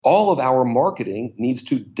all of our marketing needs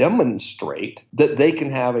to demonstrate that they can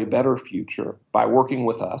have a better future by working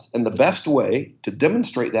with us. And the best way to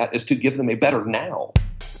demonstrate that is to give them a better now.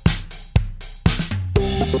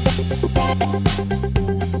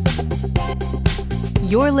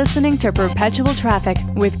 You're listening to Perpetual Traffic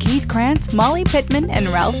with Keith Krantz, Molly Pittman, and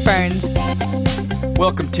Ralph Burns.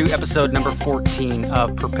 Welcome to episode number 14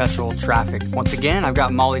 of Perpetual Traffic. Once again, I've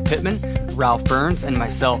got Molly Pittman, Ralph Burns, and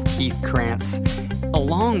myself, Keith Krantz,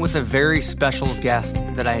 along with a very special guest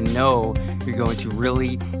that I know you're going to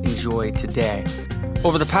really enjoy today.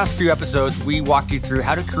 Over the past few episodes, we walked you through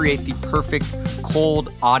how to create the perfect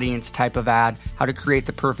cold audience type of ad, how to create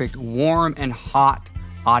the perfect warm and hot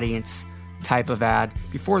audience type of ad.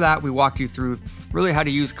 Before that, we walked you through really how to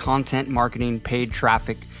use content marketing, paid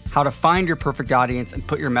traffic, how to find your perfect audience and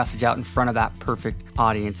put your message out in front of that perfect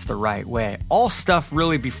audience the right way. All stuff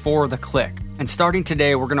really before the click. And starting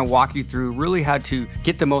today, we're going to walk you through really how to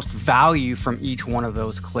get the most value from each one of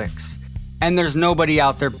those clicks. And there's nobody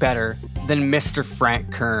out there better than Mr.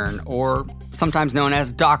 Frank Kern, or sometimes known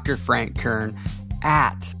as Dr. Frank Kern,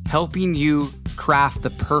 at helping you craft the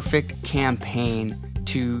perfect campaign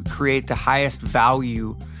to create the highest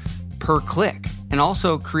value per click and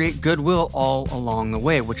also create goodwill all along the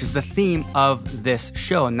way, which is the theme of this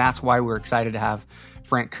show. And that's why we're excited to have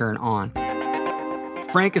Frank Kern on.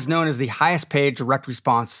 Frank is known as the highest paid direct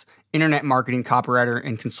response internet marketing copywriter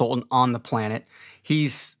and consultant on the planet.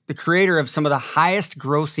 He's the creator of some of the highest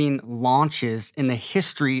grossing launches in the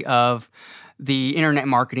history of the internet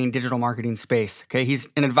marketing, digital marketing space. Okay, he's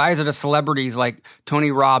an advisor to celebrities like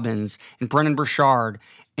Tony Robbins and Brendan Burchard.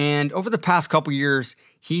 And over the past couple years,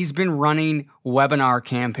 he's been running webinar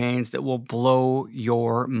campaigns that will blow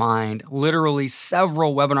your mind. Literally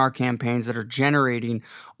several webinar campaigns that are generating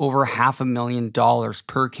over $500,000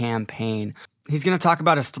 per campaign. He's going to talk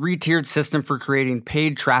about his three-tiered system for creating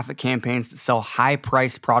paid traffic campaigns that sell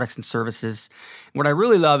high-priced products and services. What I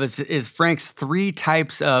really love is Frank's 3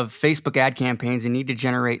 types of Facebook ad campaigns that need to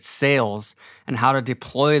generate sales and how to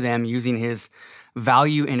deploy them using his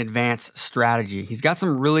value in advance strategy. He's got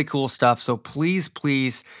some really cool stuff, so please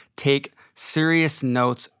take serious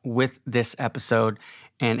notes with this episode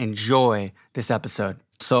and enjoy this episode.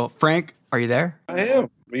 So, Frank, are you there? I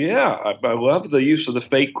am. Yeah, I love the use of the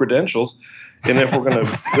fake credentials. And if we're going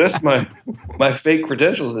to list my fake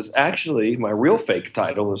credentials, it's actually my real fake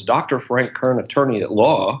title is Dr. Frank Kern, attorney at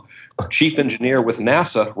law, chief engineer with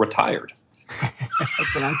NASA, retired.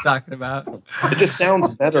 That's what I'm talking about. It just sounds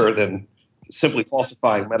better than simply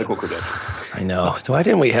falsifying medical credentials. I know. Why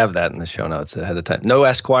didn't we have that in the show notes ahead of time? No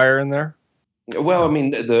Esquire in there? Well, I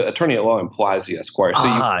mean, the attorney at law implies the Esquire, so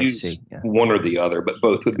you use one or the other, but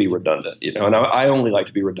both would be redundant, And I only like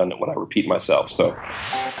to be redundant when I repeat myself, so.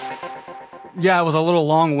 Yeah, it was a little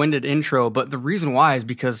long-winded intro, but the reason why is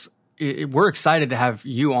because we're excited to have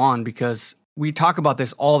you on because we talk about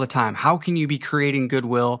this all the time. How can you be creating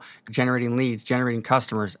goodwill, generating leads, generating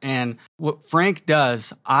customers? And what Frank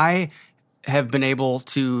does, I have been able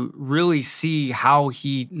to really see how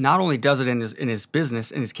he not only does it in his business,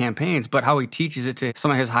 in his campaigns, but how he teaches it to some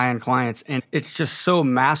of his high-end clients. And it's just so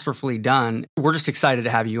masterfully done. We're just excited to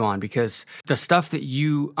have you on because the stuff that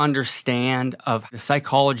you understand of the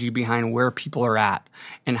psychology behind where people are at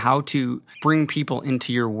and how to bring people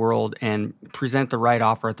into your world and present the right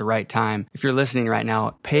offer at the right time. If you're listening right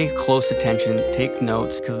now, pay close attention, take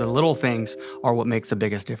notes, because the little things are what makes the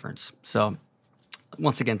biggest difference. So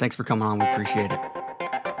once again, thanks for coming on. We appreciate it.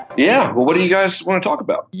 Yeah. Well, what do you guys want to talk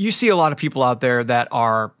about? You see a lot of people out there that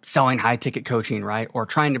are selling high-ticket coaching, right? Or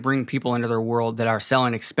trying to bring people into their world that are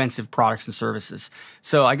selling expensive products and services.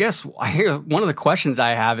 So I guess one of the questions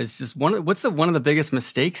I have is just what's one of the biggest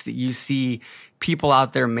mistakes that you see people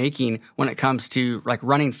out there making when it comes to like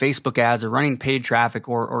running Facebook ads or running paid traffic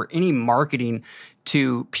or any marketing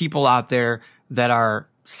to people out there that are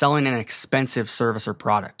selling an expensive service or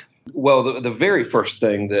product? Well, the very first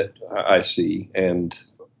thing that I see, and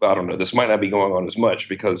I don't know, this might not be going on as much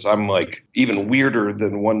because I'm like even weirder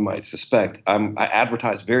than one might suspect. I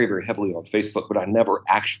advertise very, very heavily on Facebook, but I never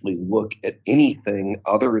actually look at anything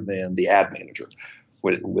other than the ad manager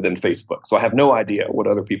within Facebook. So I have no idea what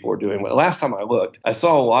other people are doing. Last time I looked, I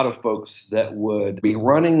saw a lot of folks that would be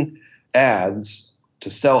running ads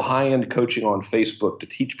to sell high-end coaching on Facebook to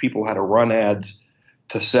teach people how to run ads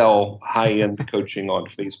to sell high-end coaching on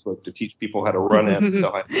Facebook, to teach people how to run ads.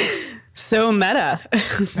 So meta.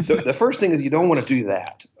 The first thing is you don't want to do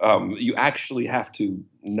that. You actually have to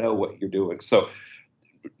know what you're doing. So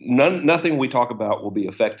nothing we talk about will be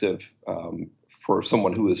effective for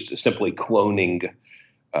someone who is just simply cloning,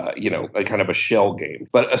 a kind of a shell game.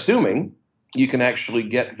 But assuming you can actually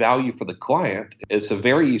get value for the client. It's a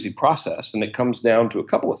very easy process, and it comes down to a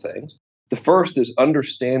couple of things. The first is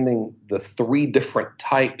understanding the 3 different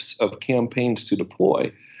types of campaigns to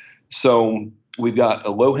deploy. So we've got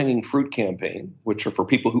a low-hanging fruit campaign, which are for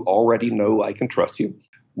people who already know, like, and trust you.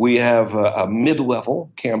 We have a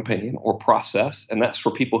mid-level campaign or process, and that's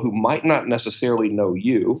for people who might not necessarily know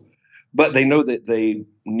you, but they know that they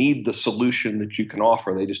need the solution that you can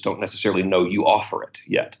offer. They just don't necessarily know you offer it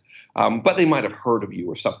yet. But they might have heard of you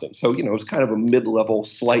or something. So, it's kind of a mid-level,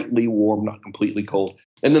 slightly warm, not completely cold.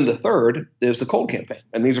 And then the third is the cold campaign.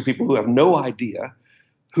 And these are people who have no idea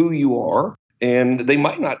who you are. And they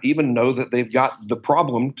might not even know that they've got the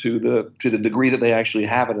problem to the degree that they actually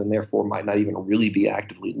have it, and therefore might not even really be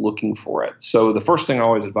actively looking for it. So the first thing I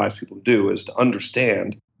always advise people to do is to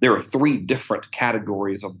understand there are 3 different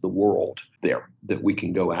categories of the world there that we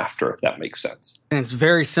can go after, if that makes sense. And it's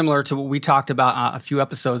very similar to what we talked about a few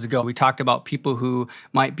episodes ago. We talked about people who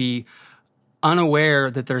might be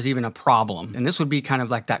unaware that there's even a problem. And this would be kind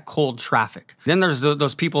of like that cold traffic. Then there's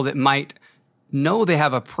those people that might know they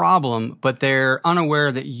have a problem, but they're unaware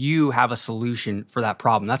that you have a solution for that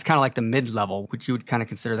problem. That's kind of like the mid-level, which you would kind of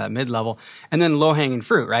consider that mid-level. And then low-hanging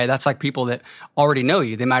fruit, right? That's like people that already know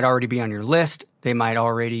you. They might already be on your list. They might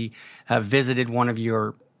already have visited one of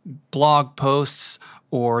your blog posts,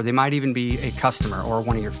 or they might even be a customer or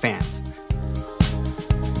one of your fans.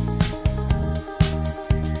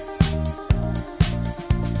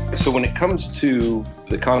 So when it comes to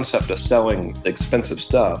the concept of selling expensive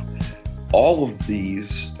stuff, all of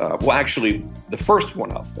these, actually, the first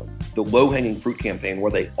one of them, the low-hanging fruit campaign where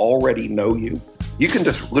they already know you, you can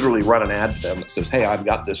just literally run an ad to them that says, hey, I've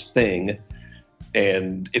got this thing,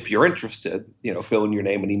 and if you're interested, fill in your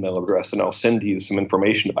name and email address, and I'll send you some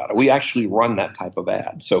information about it. We actually run that type of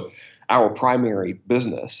ad. So our primary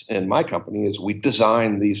business in my company is we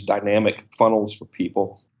design these dynamic funnels for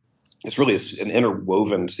people. It's really an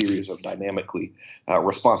interwoven series of dynamically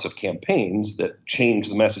responsive campaigns that change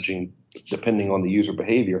the messaging depending on the user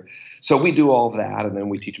behavior. So we do all of that, and then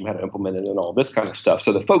we teach them how to implement it and all this kind of stuff.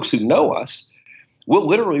 So the folks who know us will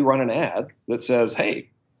literally run an ad that says, hey,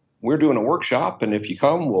 we're doing a workshop, and if you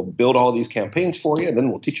come, we'll build all these campaigns for you, and then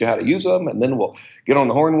we'll teach you how to use them, and then we'll get on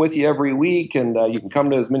the horn with you every week, and you can come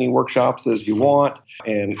to as many workshops as you want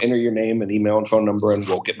and enter your name and email and phone number, and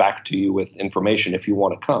we'll get back to you with information if you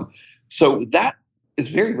want to come. So that is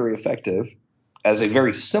very, very effective as a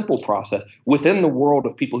very simple process within the world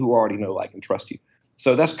of people who already know, like, and trust you.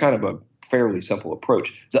 So that's kind of a fairly simple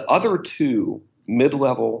approach. The other 2,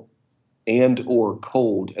 mid-level and or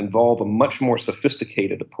cold, involve a much more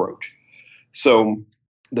sophisticated approach. So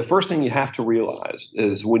the first thing you have to realize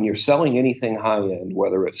is when you're selling anything high-end,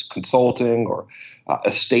 whether it's consulting or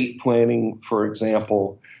estate planning, for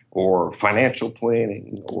example, or financial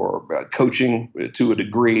planning or coaching to a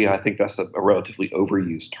degree, I think that's a relatively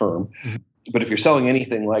overused term. Mm-hmm. But if you're selling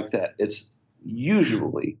anything like that, it's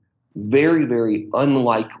usually very, very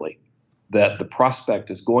unlikely that the prospect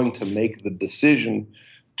is going to make the decision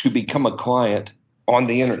to become a client on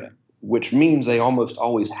the internet, which means they almost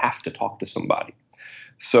always have to talk to somebody.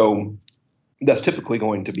 So that's typically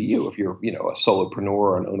going to be you if you're, a solopreneur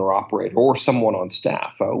or an owner-operator or someone on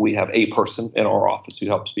staff. We have a person in our office who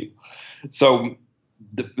helps people. So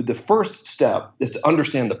the first step is to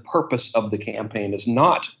understand the purpose of the campaign is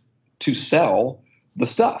not to sell the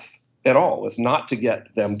stuff at all. It's not to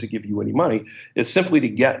get them to give you any money. It's simply to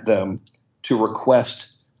get them to request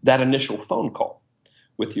that initial phone call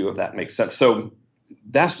with you, if that makes sense. So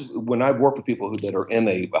that's when I work with people that are in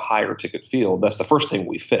a higher ticket field, that's the first thing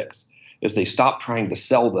we fix, is they stop trying to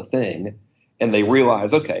sell the thing and they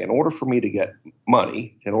realize, okay, in order for me to get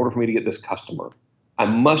money, in order for me to get this customer, I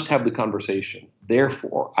must have the conversation.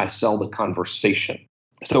 Therefore, I sell the conversation.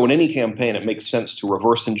 So in any campaign, it makes sense to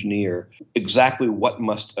reverse engineer exactly what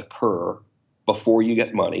must occur before you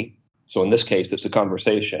get money. So in this case, it's a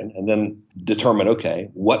conversation, and then determine, okay,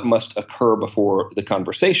 what must occur before the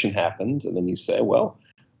conversation happens? And then you say, well,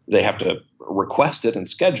 they have to request it and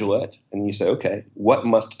schedule it. And you say, okay, what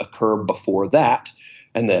must occur before that?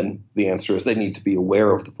 And then the answer is they need to be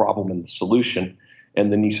aware of the problem and the solution.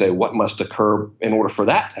 And then you say, what must occur in order for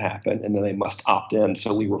that to happen? And then they must opt in.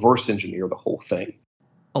 So we reverse engineer the whole thing.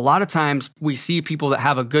 A lot of times we see people that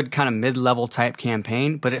have a good kind of mid-level type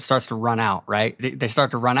campaign, but it starts to run out, right? They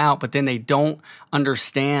start to run out, but then they don't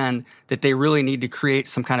understand that they really need to create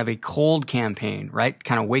some kind of a cold campaign, right?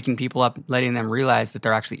 Kind of waking people up, letting them realize that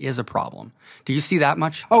there actually is a problem. Do you see that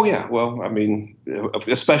much? Oh, yeah. Well, I mean,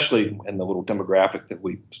 especially in the little demographic that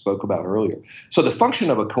we spoke about earlier. So the function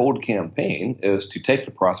of a cold campaign is to take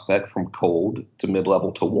the prospect from cold to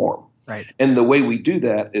mid-level to warm. Right. And the way we do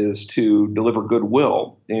that is to deliver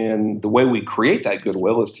goodwill. And the way we create that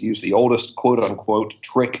goodwill is to use the oldest quote unquote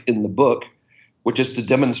trick in the book, which is to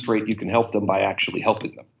demonstrate you can help them by actually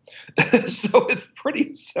helping them. So it's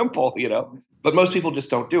pretty simple, but most people just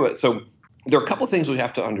don't do it. So there are a couple of things we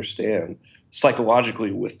have to understand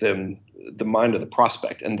psychologically within the mind of the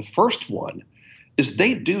prospect. And the first one is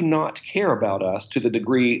they do not care about us to the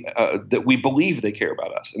degree that we believe they care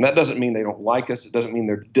about us. And that doesn't mean they don't like us. It doesn't mean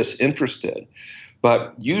they're disinterested.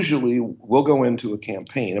 But usually we'll go into a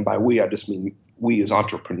campaign, and by we, I just mean we as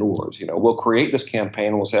entrepreneurs. We'll create this campaign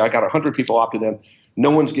and we'll say, I got 100 people opted in.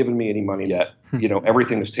 No one's given me any money yet.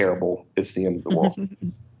 Everything is terrible. It's the end of the world.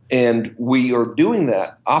 And we are doing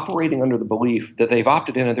that, operating under the belief that they've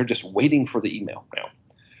opted in and they're just waiting for the email now.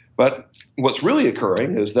 But what's really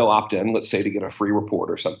occurring is they'll opt in, let's say, to get a free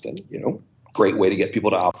report or something, great way to get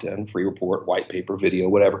people to opt in, free report, white paper, video,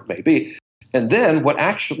 whatever it may be. And then what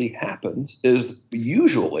actually happens is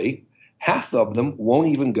usually half of them won't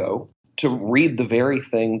even go to read the very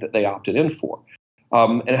thing that they opted in for.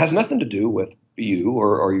 And it has nothing to do with you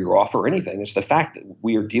or your offer or anything. It's the fact that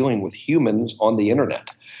we are dealing with humans on the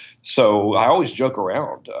internet. So I always joke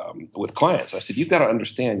around with clients. I said, you've got to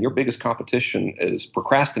understand your biggest competition is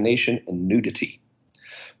procrastination and nudity.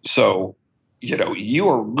 So, you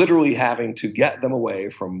are literally having to get them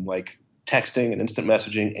away from like texting and instant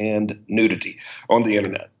messaging and nudity on the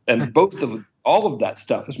internet. And all of that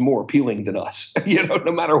stuff is more appealing than us,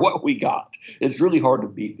 no matter what we got. It's really hard to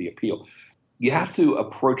beat the appeal. You have to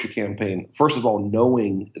approach a campaign, first of all,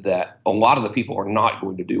 knowing that a lot of the people are not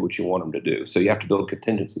going to do what you want them to do. So you have to build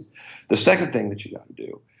contingencies. The second thing that you got to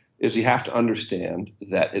do is you have to understand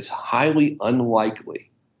that it's highly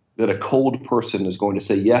unlikely that a cold person is going to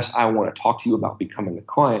say, yes, I want to talk to you about becoming a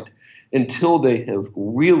client until they have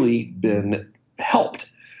really been helped.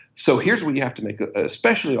 So here's what you have to make,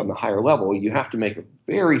 especially on the higher level, you have to make a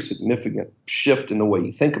very significant shift in the way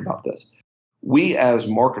you think about this. We as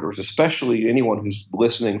marketers, especially anyone who's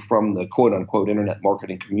listening from the quote unquote internet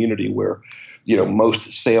marketing community where,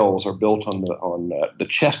 most sales are built on the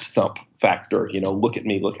chest thump factor, look at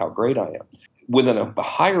me, look how great I am. Within a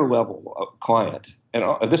higher level of client,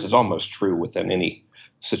 and this is almost true within any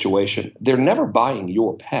situation, they're never buying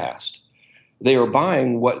your past. They are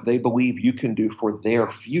buying what they believe you can do for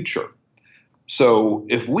their future. So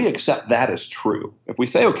if we accept that as true, if we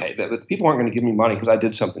say, okay, that people aren't going to give me money because I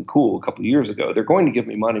did something cool a couple of years ago, they're going to give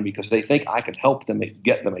me money because they think I can help them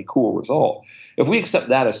get them a cool result. If we accept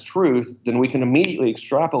that as truth, then we can immediately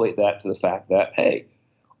extrapolate that to the fact that, hey,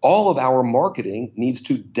 all of our marketing needs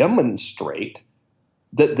to demonstrate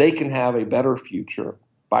that they can have a better future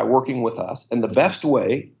by working with us. And the best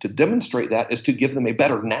way to demonstrate that is to give them a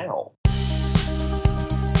better now.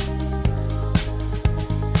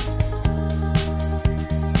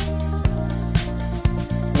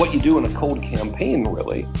 What you do in a cold campaign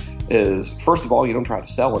really is, first of all, you don't try to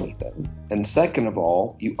sell anything. And second of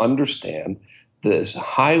all, you understand that it's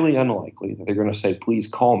highly unlikely that they're going to say, please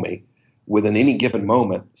call me within any given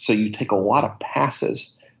moment. So you take a lot of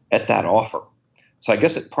passes at that offer. So I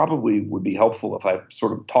guess it probably would be helpful if I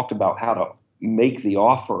sort of talked about how to make the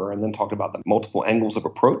offer and then talked about the multiple angles of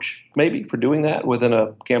approach maybe for doing that within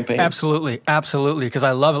a campaign. Absolutely. Because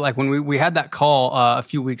I love it. Like when we had that call a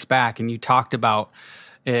few weeks back and you talked about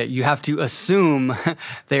you have to assume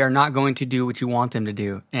they are not going to do what you want them to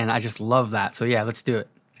do. And I just love that. So yeah, let's do it.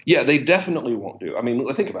 Yeah, they definitely won't do. I mean,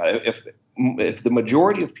 think about it. If the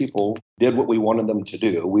majority of people did what we wanted them to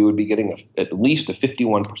do, we would be getting at least a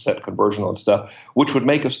 51% conversion on stuff, which would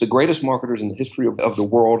make us the greatest marketers in the history of the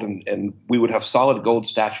world, and we would have solid gold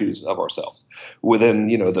statues of ourselves within,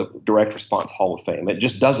 the direct response Hall of Fame. It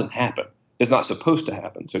just doesn't happen. It's not supposed to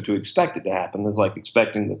happen. So to expect it to happen is like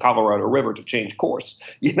expecting the Colorado River to change course.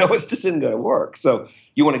 It's just isn't going to work. So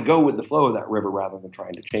you want to go with the flow of that river rather than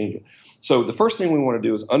trying to change it. So the first thing we want to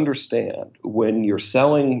do is understand when you're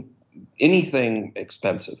selling anything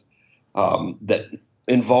expensive that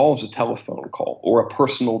involves a telephone call or a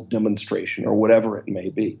personal demonstration or whatever it may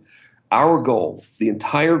be. Our goal, the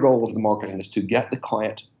entire goal of the marketing is to get the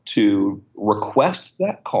client to request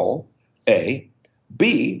that call, A.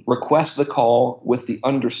 B, request the call with the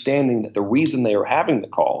understanding that the reason they are having the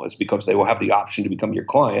call is because they will have the option to become your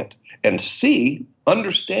client. And C,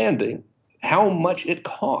 understanding how much it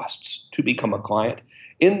costs to become a client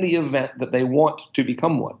in the event that they want to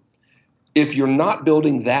become one. If you're not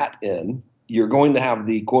building that in, you're going to have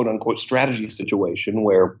the quote unquote strategy situation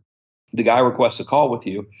where the guy requests a call with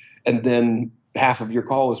you and then half of your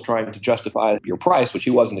call is trying to justify your price, which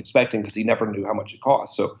he wasn't expecting because he never knew how much it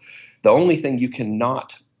cost. So the only thing you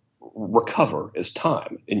cannot recover is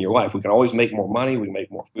time in your life. We can always make more money, we can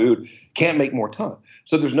make more food, can't make more time.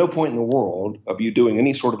 So there's no point in the world of you doing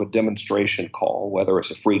any sort of a demonstration call, whether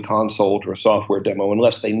it's a free consult or a software demo,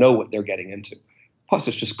 unless they know what they're getting into. Plus,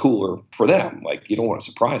 it's just cooler for them. Like, you don't want to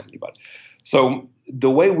surprise anybody. So the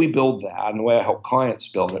way we build that and the way I help clients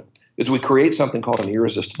build it is we create something called an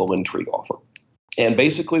irresistible intrigue offer. And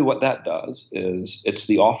basically what that does is it's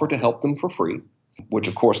the offer to help them for free, which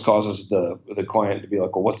of course causes the client to be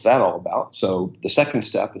like, well, what's that all about? So the second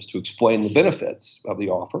step is to explain the benefits of the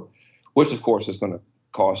offer, which of course is going to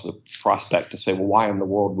cause the prospect to say, well, why in the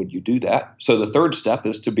world would you do that? So the third step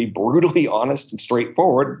is to be brutally honest and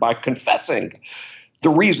straightforward by confessing the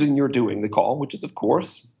reason you're doing the call, which is, of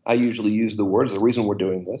course, I usually use the words, the reason we're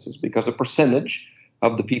doing this is because a percentage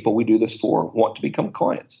of the people we do this for want to become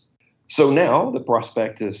clients. So now the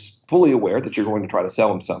prospect is fully aware that you're going to try to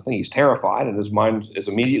sell him something. He's terrified, and his mind is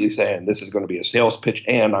immediately saying, this is going to be a sales pitch,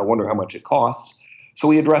 and I wonder how much it costs. So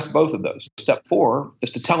we address both of those. Step 4 is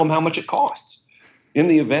to tell him how much it costs. In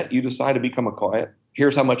the event you decide to become a client,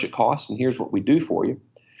 here's how much it costs, and here's what we do for you,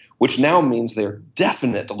 which now means they're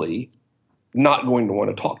definitely not going to want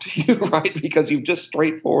to talk to you, right? Because you've just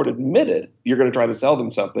straightforward admitted you're going to try to sell them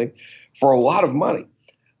something for a lot of money.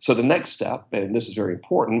 So the next step, and this is very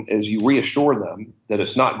important, is you reassure them that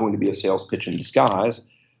it's not going to be a sales pitch in disguise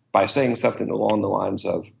by saying something along the lines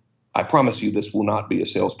of, I promise you this will not be a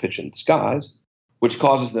sales pitch in disguise, which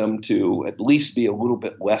causes them to at least be a little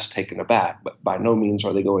bit less taken aback. But by no means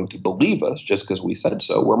are they going to believe us just because we said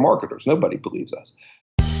so. We're marketers. Nobody believes us.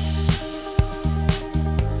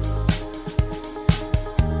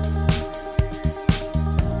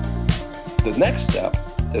 The next step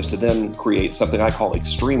is to then create something I call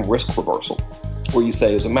extreme risk reversal, where you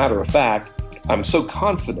say, as a matter of fact, I'm so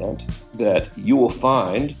confident that you will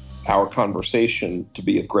find our conversation to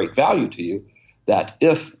be of great value to you that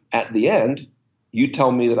if at the end you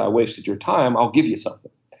tell me that I wasted your time, I'll give you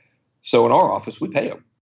something. So in our office, we pay them.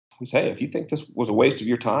 We say, if you think this was a waste of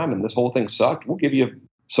your time and this whole thing sucked, we'll give you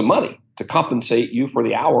some money to compensate you for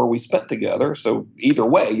the hour we spent together. So either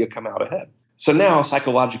way, you come out ahead. So now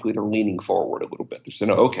psychologically, they're leaning forward a little bit. They're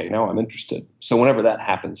saying, oh, okay, now I'm interested. So whenever that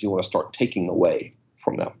happens, you want to start taking away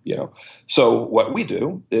from them, So what we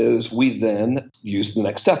do is we then use the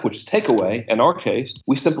next step, which is takeaway. In our case,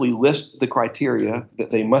 we simply list the criteria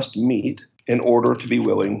that they must meet in order to be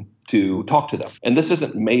willing to talk to them. And this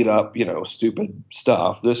isn't made up, stupid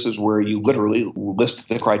stuff. This is where you literally list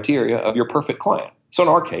the criteria of your perfect client. So in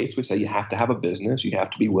our case, we say you have to have a business, you have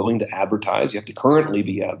to be willing to advertise, you have to currently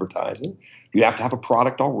be advertising, you have to have a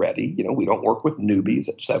product already, we don't work with newbies,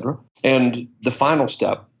 et cetera. And the final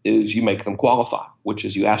step is you make them qualify, which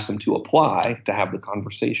is you ask them to apply to have the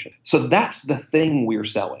conversation. So that's the thing we're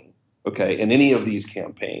selling, okay, in any of these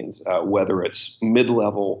campaigns, whether it's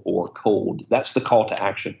mid-level or cold. That's the call to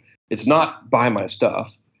action. It's not buy my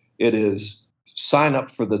stuff. It is sign up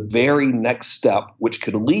for the very next step, which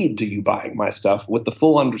could lead to you buying my stuff with the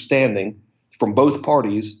full understanding from both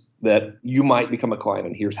parties that you might become a client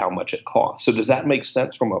and here's how much it costs. So does that make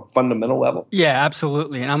sense from a fundamental level? Yeah,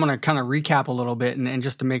 absolutely. And I'm going to kind of recap a little bit and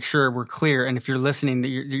just to make sure we're clear. And if you're listening, that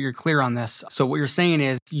you're clear on this. So what you're saying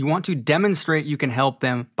is you want to demonstrate you can help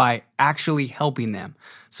them by actually helping them.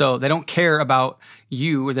 So they don't care about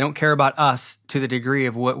you or they don't care about us to the degree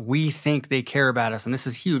of what we think they care about us. And this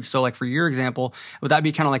is huge. So like for your example, would that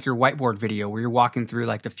be kind of like your whiteboard video where you're walking through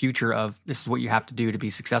like the future of this is what you have to do to be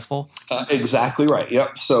successful? Exactly right.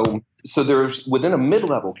 Yep. So there's within a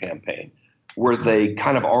mid-level campaign where they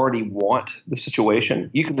kind of already want the situation,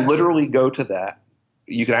 you can literally go to that.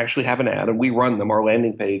 You can actually have an ad and we run them. Our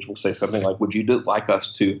landing page will say something like, would you like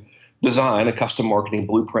us to design a custom marketing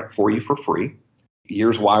blueprint for you for free?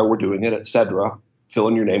 Here's why we're doing it, et cetera. Fill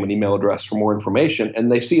in your name and email address for more information. And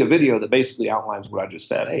they see a video that basically outlines what I just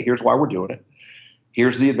said. Hey, here's why we're doing it.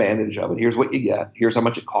 Here's the advantage of it. Here's what you get. Here's how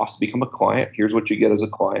much it costs to become a client. Here's what you get as a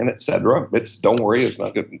client, et cetera. Don't worry, it's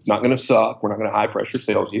not going to suck. We're not going to high pressure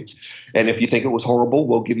sales you. And if you think it was horrible,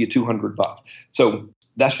 we'll give you $200. So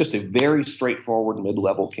that's just a very straightforward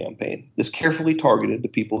mid-level campaign. It's carefully targeted to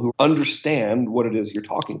people who understand what it is you're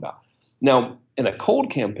talking about. Now, in a cold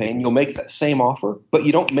campaign, you'll make that same offer, but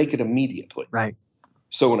you don't make it immediately. Right.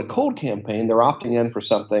 So in a cold campaign, they're opting in for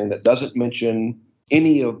something that doesn't mention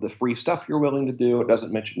any of the free stuff you're willing to do. It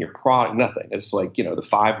doesn't mention your product, nothing. It's like, the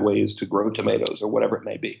 5 ways to grow tomatoes or whatever it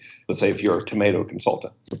may be. Let's say if you're a tomato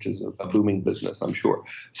consultant, which is a booming business, I'm sure.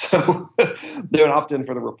 So they're opt in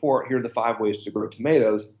for the report. Here are the 5 ways to grow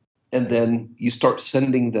tomatoes. And then you start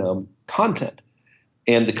sending them content.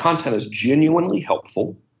 And the content is genuinely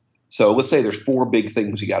helpful. So let's say there's 4 big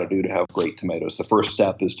things you got to do to have great tomatoes. The first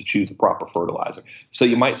step is to choose the proper fertilizer. So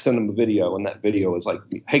you might send them a video, and that video is like,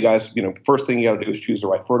 hey guys, first thing you got to do is choose the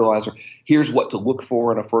right fertilizer. Here's what to look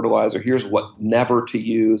for in a fertilizer. Here's what never to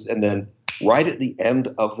use. And then right at the end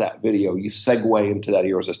of that video, you segue into that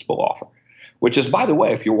irresistible offer, which is, by the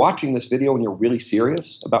way, if you're watching this video and you're really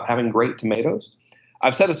serious about having great tomatoes,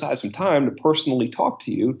 I've set aside some time to personally talk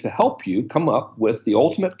to you to help you come up with the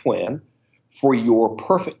ultimate plan for your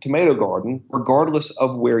perfect tomato garden, regardless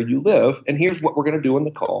of where you live. And here's what we're going to do in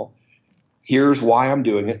the call. Here's why I'm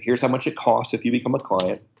doing it. Here's how much it costs if you become a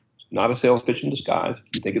client. It's not a sales pitch in disguise.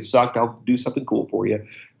 If you think it sucked, I'll do something cool for you.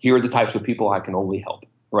 Here are the types of people I can only help,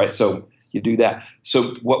 right? So you do that.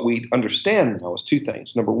 So what we understand now is 2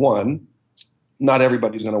 things. Number 1, not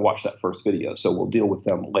everybody's going to watch that first video, so we'll deal with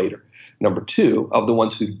them later. Number 2, of the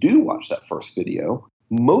ones who do watch that first video,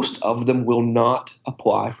 most of them will not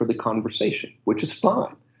apply for the conversation, which is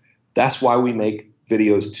fine. That's why we make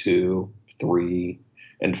videos 2, 3,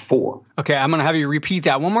 and 4. Okay, I'm going to have you repeat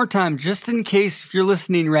that one more time, just in case if you're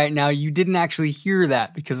listening right now, you didn't actually hear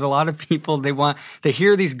that, because a lot of people, they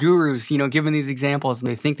hear these gurus, giving these examples, and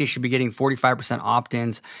they think they should be getting 45%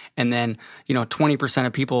 opt-ins, and then, 20%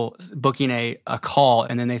 of people booking a call,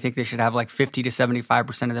 and then they think they should have like 50 to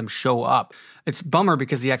 75% of them show up. It's a bummer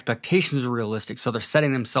because the expectations are realistic, so they're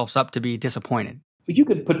setting themselves up to be disappointed. You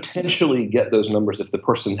could potentially get those numbers if the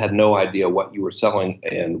person had no idea what you were selling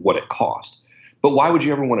and what it cost. But why would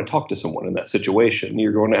you ever want to talk to someone in that situation?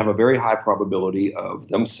 You're going to have a very high probability of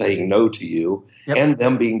them saying no to you and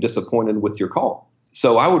them being disappointed with your call.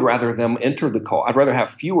 So I would rather them enter the call. I'd rather have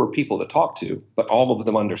fewer people to talk to, but all of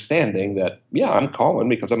them understanding that, yeah, I'm calling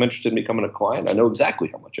because I'm interested in becoming a client. I know exactly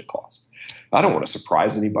how much it costs. I don't want to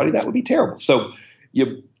surprise anybody. That would be terrible. So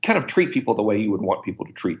you kind of treat people the way you would want people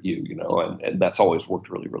to treat you, and that's always worked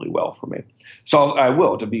really, really well for me. So I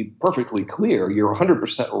will, to be perfectly clear, you're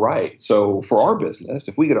 100% right. So for our business,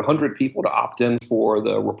 if we get 100 people to opt in for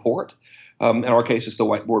the report, in our case, it's the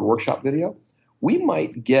whiteboard workshop video, we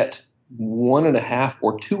might get 1.5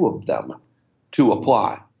 or 2 of them to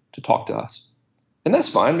apply to talk to us. And that's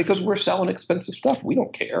fine because we're selling expensive stuff. We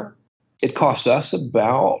don't care. It costs us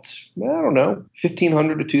about,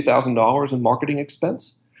 $1,500 to $2,000 in marketing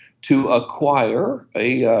expense to acquire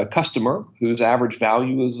a customer whose average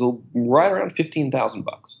value is right around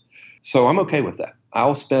 $15,000. So I'm okay with that.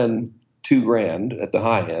 I'll spend $2,000 at the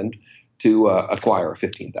high end to acquire a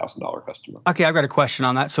 $15,000 customer. Okay, I've got a question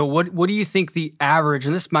on that. So what do you think the average,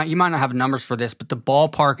 and you might not have numbers for this, but the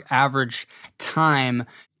ballpark average time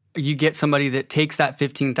you get somebody that takes that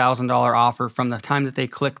 $15,000 offer from the time that they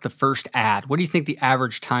click the first ad? What do you think the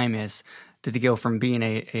average time is that they go from being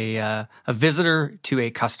a visitor to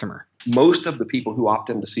a customer? Most of the people who opt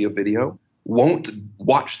in to see a video won't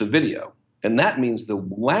watch the video. And that means the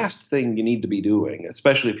last thing you need to be doing,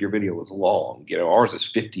 especially if your video is long, ours is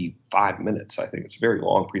 55 minutes. I think it's a very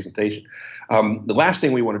long presentation. The last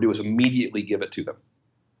thing we want to do is immediately give it to them.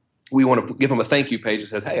 We want to give them a thank you page that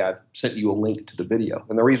says, hey, I've sent you a link to the video.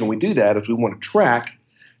 And the reason we do that is we want to track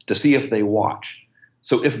to see if they watch.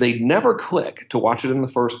 So if they never click to watch it in the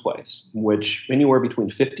first place, which anywhere between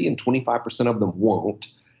 50 and 25% of them won't,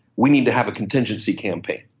 we need to have a contingency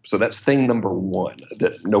campaign. So that's thing number 1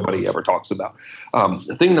 that nobody ever talks about.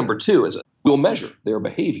 Thing number 2 is we'll measure their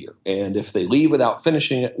behavior. And if they leave without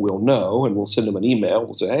finishing it, we'll know, and we'll send them an email.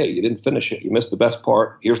 We'll say, hey, you didn't finish it. You missed the best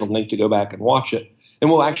part. Here's the link to go back and watch it. And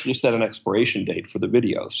we'll actually set an expiration date for the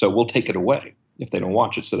video. So we'll take it away if they don't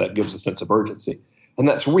watch it. So that gives a sense of urgency. And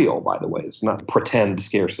that's real, by the way. It's not pretend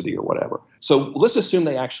scarcity or whatever. So let's assume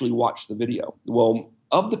they actually watch the video. Well,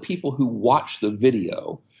 of the people who watch the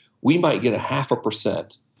video, we might get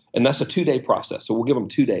 0.5%. And that's a 2-day process. So we'll give them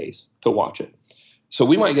 2 days to watch it. So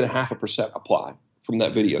we might get 0.5% apply from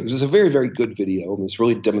that video. Because it's a very, very good video. And it's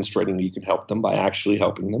really demonstrating that you can help them by actually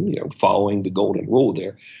helping them, following the golden rule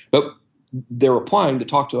there. But they're applying to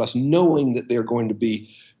talk to us knowing that they're going to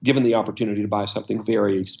be given the opportunity to buy something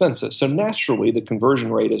very expensive. So naturally, the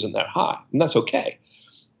conversion rate isn't that high. And that's okay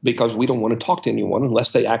because we don't want to talk to anyone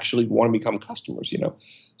unless they actually want to become customers,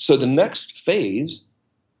 So the next phase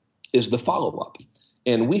is the follow-up.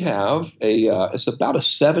 And we have it's about a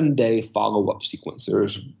 7-day follow-up sequence.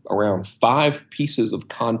 There's around 5 pieces of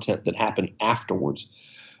content that happen afterwards,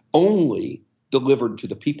 only delivered to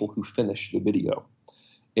the people who finish the video.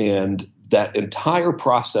 And that entire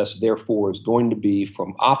process, therefore, is going to be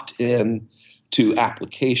from opt-in to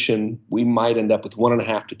application. We might end up with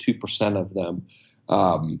 1.5 to 2% of them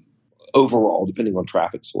overall, depending on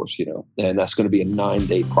traffic source, and that's going to be a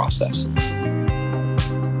 9-day process.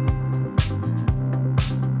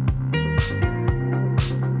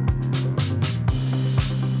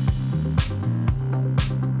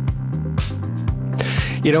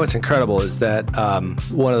 You know what's incredible is that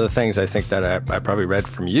one of the things I think that I probably read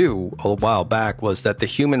from you a while back was that the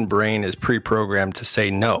human brain is pre-programmed to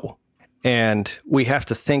say no. And we have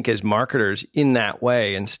to think as marketers in that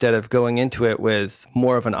way instead of going into it with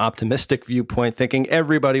more of an optimistic viewpoint, thinking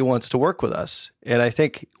everybody wants to work with us. And I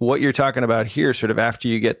think what you're talking about here, sort of after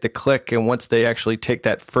you get the click and once they actually take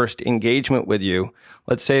that first engagement with you,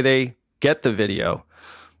 let's say they get the video,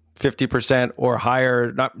 50% or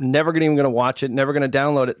higher, never even going to watch it, never going to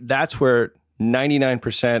download it. That's where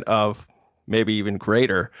 99% of, maybe even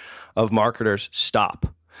greater, of marketers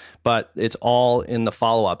stop. But it's all in the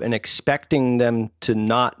follow-up and expecting them to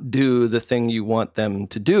not do the thing you want them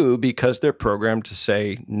to do because they're programmed to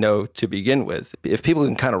say no to begin with. If people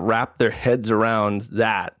can kind of wrap their heads around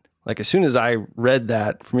that, like as soon as I read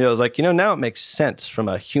that from you, I was like, now it makes sense from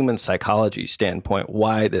a human psychology standpoint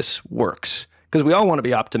why this works. Because we all want to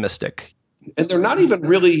be optimistic. And they're not even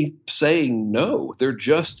really saying no. They're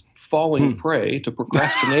just falling prey to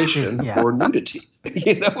procrastination or nudity.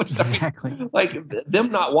 Exactly. Like them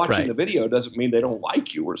not watching the video doesn't mean they don't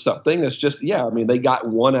like you or something. It's just, they got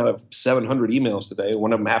 1 out of 700 emails today.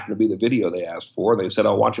 One of them happened to be the video they asked for. They said,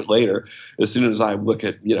 I'll watch it later. As soon as I look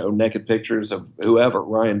at, naked pictures of whoever,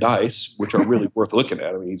 Ryan Dice, which are really worth looking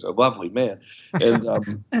at. I mean, he's a lovely man.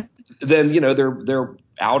 And then, they're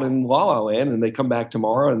out in La La Land and they come back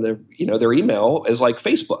tomorrow and their email is like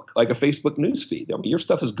Facebook, like a Facebook news feed. I mean, your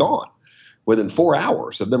stuff is gone within 4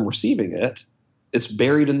 hours of them receiving it. It's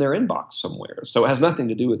buried in their inbox somewhere. So it has nothing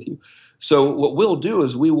to do with you. So what we'll do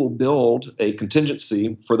is we will build a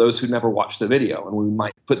contingency for those who never watch the video. And we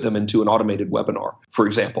might put them into an automated webinar, for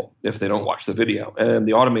example, if they don't watch the video. And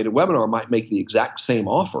the automated webinar might make the exact same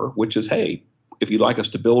offer, which is, hey, if you'd like us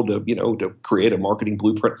to build to create a marketing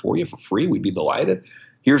blueprint for you for free, we'd be delighted.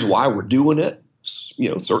 Here's why we're doing it.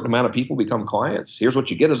 A certain amount of people become clients. Here's what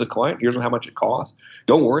you get as a client. Here's how much it costs.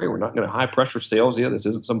 Don't worry, we're not going to high pressure sales you. This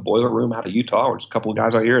isn't some boiler room out of Utah or just a couple of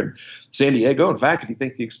guys out here in San Diego. In fact, if you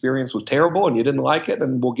think the experience was terrible and you didn't like it,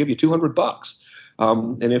 then we'll give you $200.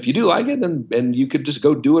 And if you do like it, then you could just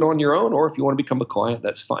go do it on your own. Or if you want to become a client,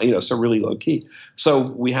 that's fine. So really low key. So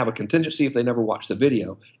we have a contingency if they never watch the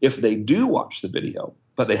video. If they do watch the video,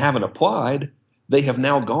 but they haven't applied, they have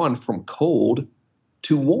now gone from cold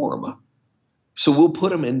to warm. So we'll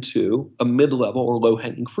put them into a mid-level or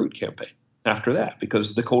low-hanging fruit campaign after that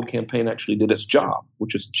because the cold campaign actually did its job,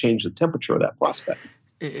 which is to change the temperature of that prospect.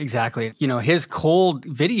 Exactly. His cold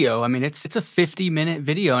video, I mean, it's a 50-minute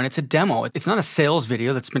video and it's a demo. It's not a sales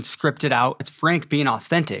video that's been scripted out. It's Frank being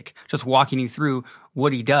authentic, just walking you through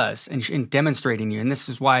what he does and demonstrating you. And this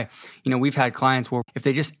is why, we've had clients where if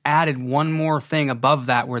they just added one more thing above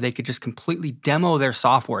that where they could just completely demo their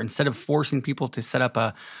software instead of forcing people to set up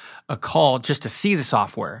a call just to see the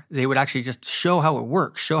software, they would actually just show how it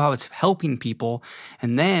works, show how it's helping people.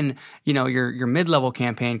 And then, your mid-level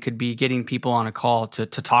campaign could be getting people on a call to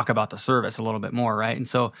talk about the service a little bit more, right? And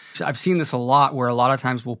so I've seen this a lot where a lot of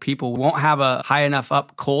times people won't have a high enough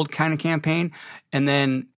up cold kind of campaign. And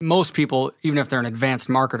then most people, even if they're an advanced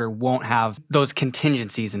marketer, won't have those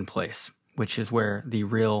contingencies in place, which is where the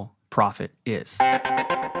real profit is.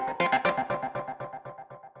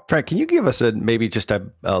 Frank, can you give us maybe just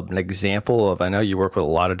an example of, I know you work with a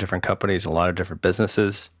lot of different companies, a lot of different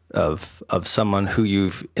businesses, of someone who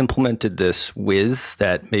you've implemented this with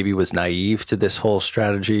that maybe was naive to this whole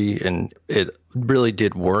strategy and it really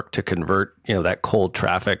did work to convert, that cold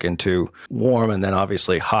traffic into warm and then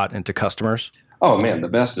obviously hot into customers? Oh man, the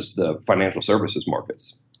best is the financial services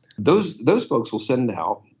markets. Those folks will send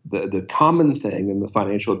out the common thing in the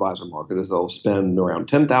financial advisor market is they'll spend around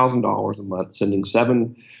 $10,000 a month sending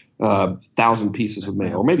 7,000 pieces of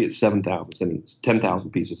mail, or maybe it's 7,000, sending 10,000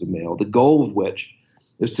 pieces of mail, the goal of which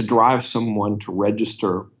is to drive someone to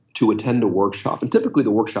register to attend a workshop. And typically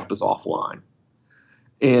the workshop is offline.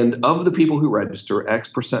 And of the people who register, X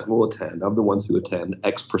percent will attend. Of the ones who attend,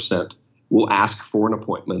 X percent will ask for an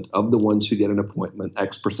appointment. Of the ones who get an appointment,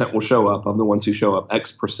 X percent will show up. Of the ones who show up,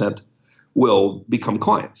 X percent will become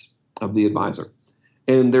clients of the advisor.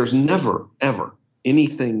 And there's never, ever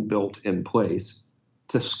anything built in place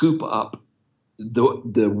to scoop up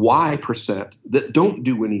the Y percent that don't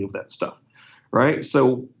do any of that stuff, right?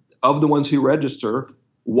 So of the ones who register,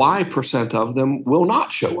 Y percent of them will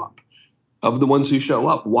not show up. Of the ones who show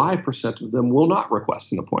up, Y percent of them will not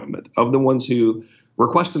request an appointment. Of the ones who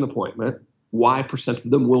request an appointment, Y percent of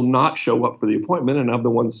them will not show up for the appointment. And of the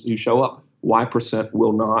ones who show up, Y percent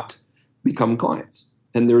will not become clients.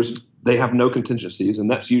 And they have no contingencies. And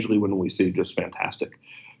that's usually when we see just fantastic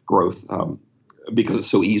growth because it's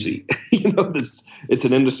so easy. It's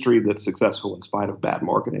an industry that's successful in spite of bad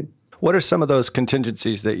marketing. What are some of those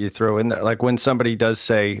contingencies that you throw in there? Like when somebody does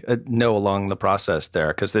say no along the process there,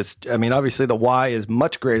 because obviously the why is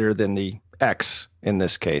much greater than the X in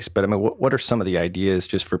this case. But I mean, what are some of the ideas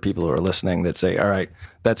just for people who are listening that say, all right,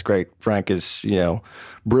 that's great. Frank is,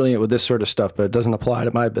 brilliant with this sort of stuff, but it doesn't apply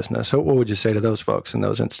to my business. What would you say to those folks in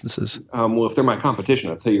those instances? Well, if they're my competition,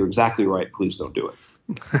 I'd say you're exactly right. Please don't do it.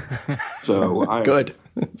 Good.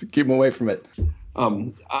 Keep them away from it.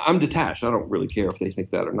 I'm detached. I don't really care if they think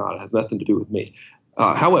that or not. It has nothing to do with me.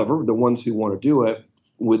 However, the ones who want to do it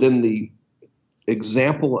within the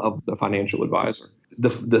example of the financial advisor,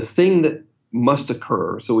 the thing that must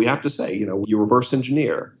occur. So we have to say, you reverse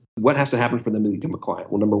engineer. What has to happen for them to become a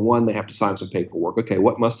client? Well, number one, they have to sign some paperwork. Okay,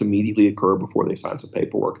 what must immediately occur before they sign some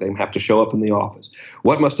paperwork? They have to show up in the office.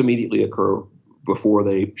 What must immediately occur before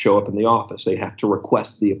they show up in the office? They have to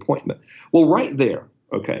request the appointment. Well, right there,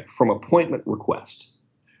 okay, from appointment request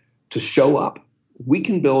to show up, we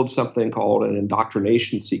can build something called an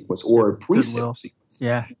indoctrination sequence or a precept sequence.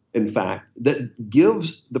 Yeah. In fact, that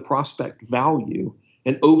gives the prospect value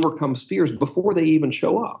and overcomes fears before they even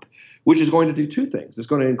show up, which is going to do two things. It's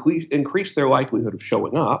going to increase their likelihood of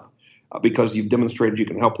showing up because you've demonstrated you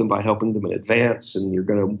can help them by helping them in advance, and you're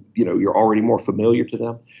going to, you're already more familiar to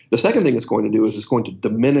them. The second thing it's going to do is it's going to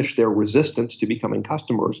diminish their resistance to becoming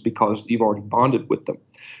customers because you've already bonded with them.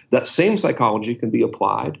 That same psychology can be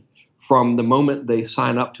applied from the moment they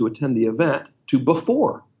sign up to attend the event to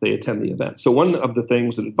before they attend the event. So one of the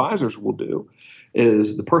things that advisors will do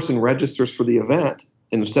is the person registers for the event,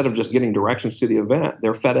 and instead of just getting directions to the event,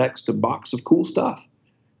 they're FedExed a box of cool stuff.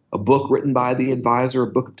 A book written by the advisor, a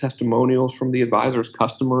book of testimonials from the advisor's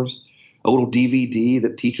customers, a little DVD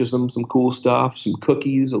that teaches them some cool stuff, some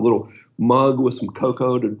cookies, a little mug with some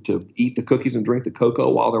cocoa to eat the cookies and drink the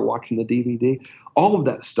cocoa while they're watching the DVD. All of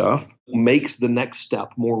that stuff makes the next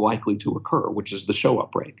step more likely to occur, which is the show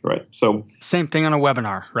up rate, right? So same thing on a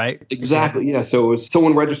webinar, right? Exactly, yeah. So if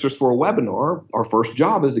someone registers for a webinar, our first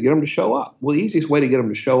job is to get them to show up. Well, the easiest way to get them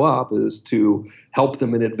to show up is to help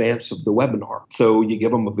them in advance of the webinar. So you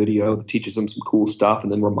give them a video that teaches them some cool stuff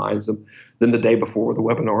and then reminds them. Then the day before the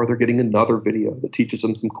webinar, they're getting another video that teaches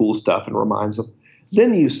them some cool stuff and reminds them.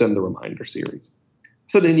 Then you send the reminder series.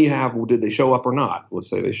 So then you have, well, did they show up or not? Let's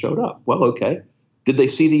say they showed up. Well, okay. Did they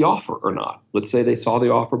see the offer or not? Let's say they saw the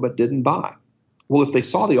offer but didn't buy. Well, if they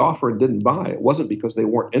saw the offer and didn't buy, it wasn't because they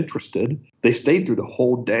weren't interested. They stayed through the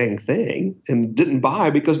whole dang thing and didn't buy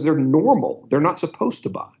because they're normal. They're not supposed to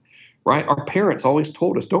buy, right? Our parents always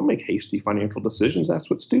told us, don't make hasty financial decisions.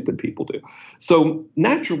 That's what stupid people do. So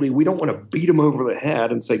naturally, we don't want to beat them over the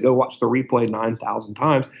head and say, go watch the replay 9,000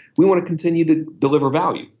 times. We want to continue to deliver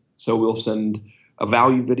value. So we'll send a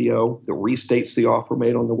value video that restates the offer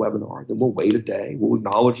made on the webinar. Then we'll wait a day. We'll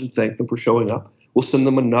acknowledge and thank them for showing up. We'll send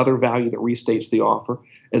them another value that restates the offer.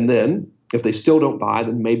 And then if they still don't buy,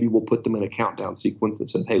 then maybe we'll put them in a countdown sequence that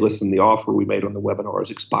says, hey, listen, the offer we made on the webinar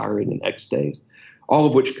is expiring in X days. All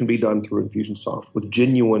of which can be done through Infusionsoft with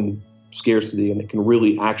genuine scarcity, and it can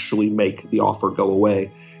really actually make the offer go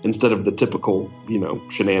away instead of the typical,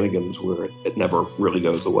 shenanigans where it never really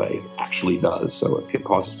goes away. It actually does. So it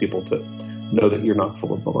causes people to know that you're not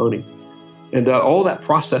full of baloney. And all that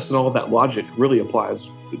process and all of that logic really applies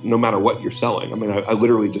no matter what you're selling. I mean, I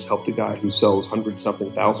literally just helped a guy who sells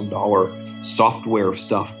 $100-something thousand software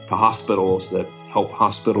stuff to hospitals that help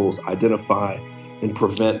hospitals identify and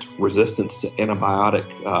prevent resistance to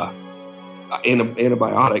antibiotics,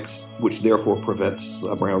 which therefore prevents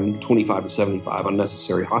around 25 to 75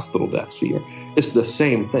 unnecessary hospital deaths a year. It's the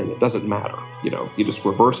same thing. It doesn't matter. You just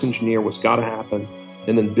reverse engineer what's got to happen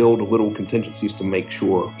and then build little contingencies to make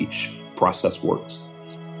sure each process works.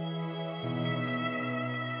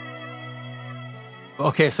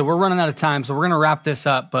 Okay, so we're running out of time, so we're going to wrap this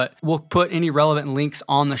up, but we'll put any relevant links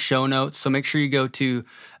on the show notes. So make sure you go to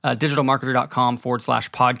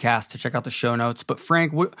digitalmarketer.com/podcast to check out the show notes. But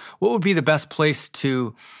Frank, what would be the best place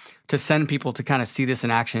to send people to kind of see this in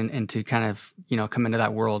action and to kind of, come into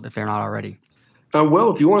that world if they're not already?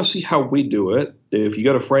 Well, if you want to see how we do it, if you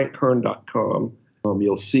go to frankkern.com,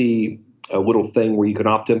 you'll see a little thing where you can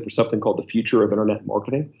opt in for something called the Future of Internet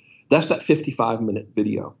Marketing. That's that 55-minute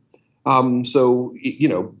video. So,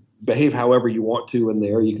 behave however you want to in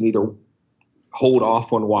there. You can either hold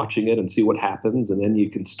off on watching it and see what happens, and then you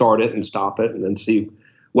can start it and stop it and then see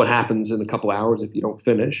what happens in a couple hours if you don't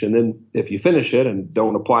finish. And then if you finish it and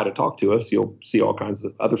don't apply to talk to us, you'll see all kinds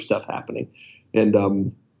of other stuff happening.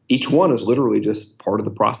 And each one is literally just part of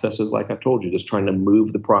the processes, like I told you, just trying to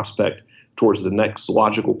move the prospect towards the next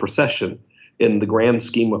logical procession in the grand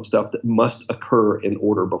scheme of stuff that must occur in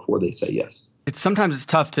order before they say yes. Sometimes it's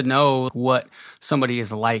tough to know what somebody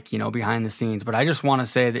is like, behind the scenes. But I just want to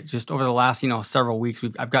say that just over the last, several weeks,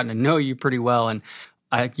 I've gotten to know you pretty well. And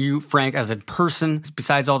you, Frank, as a person,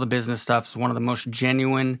 besides all the business stuff, is one of the most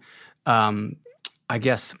genuine, one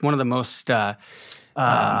of the most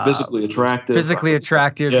physically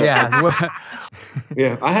attractive. Yeah.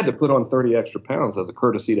 Yeah, I had to put on 30 extra pounds as a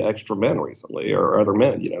courtesy to extra men recently, or other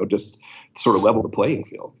men, just sort of level the playing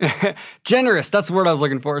field. Generous, that's the word I was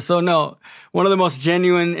looking for. So no, one of the most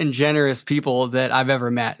genuine and generous people that I've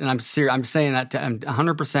ever met. And I'm serious. I'm saying that I'm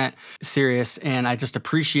 100% serious, and I just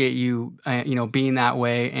appreciate you, being that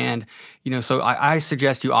way. And, so I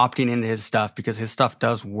suggest you opting into his stuff, because his stuff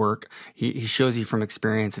does work. He shows you from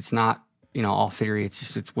experience. It's not, all theory.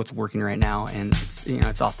 It's what's working right now, and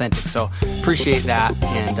it's authentic. So appreciate that,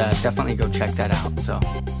 and definitely go check that out. So,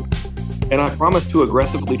 and I promise to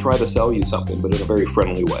aggressively try to sell you something, but in a very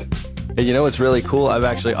friendly way. And it's really cool. I've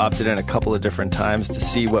actually opted in a couple of different times to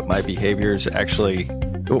see what my behaviors actually,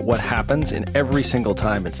 what happens, and every single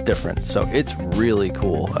time it's different. So it's really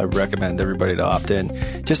cool. I recommend everybody to opt in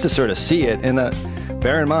just to sort of see it. And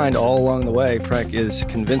bear in mind, all along the way, Frank is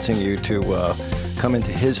convincing you to come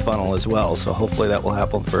into his funnel as well. So hopefully that will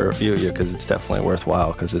happen for a few of you, because it's definitely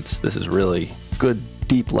worthwhile, because this is really good,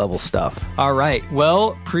 deep level stuff. All right.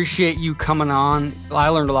 Well, appreciate you coming on. I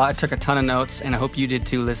learned a lot. I took a ton of notes, and I hope you did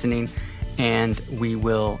too, listening. And we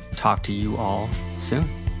will talk to you all soon.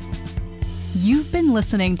 You've been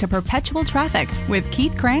listening to Perpetual Traffic with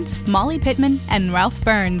Keith Krantz, Molly Pittman, and Ralph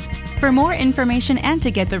Burns. For more information and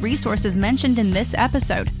to get the resources mentioned in this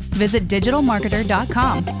episode, visit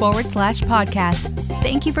digitalmarketer.com/podcast.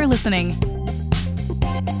 Thank you for listening.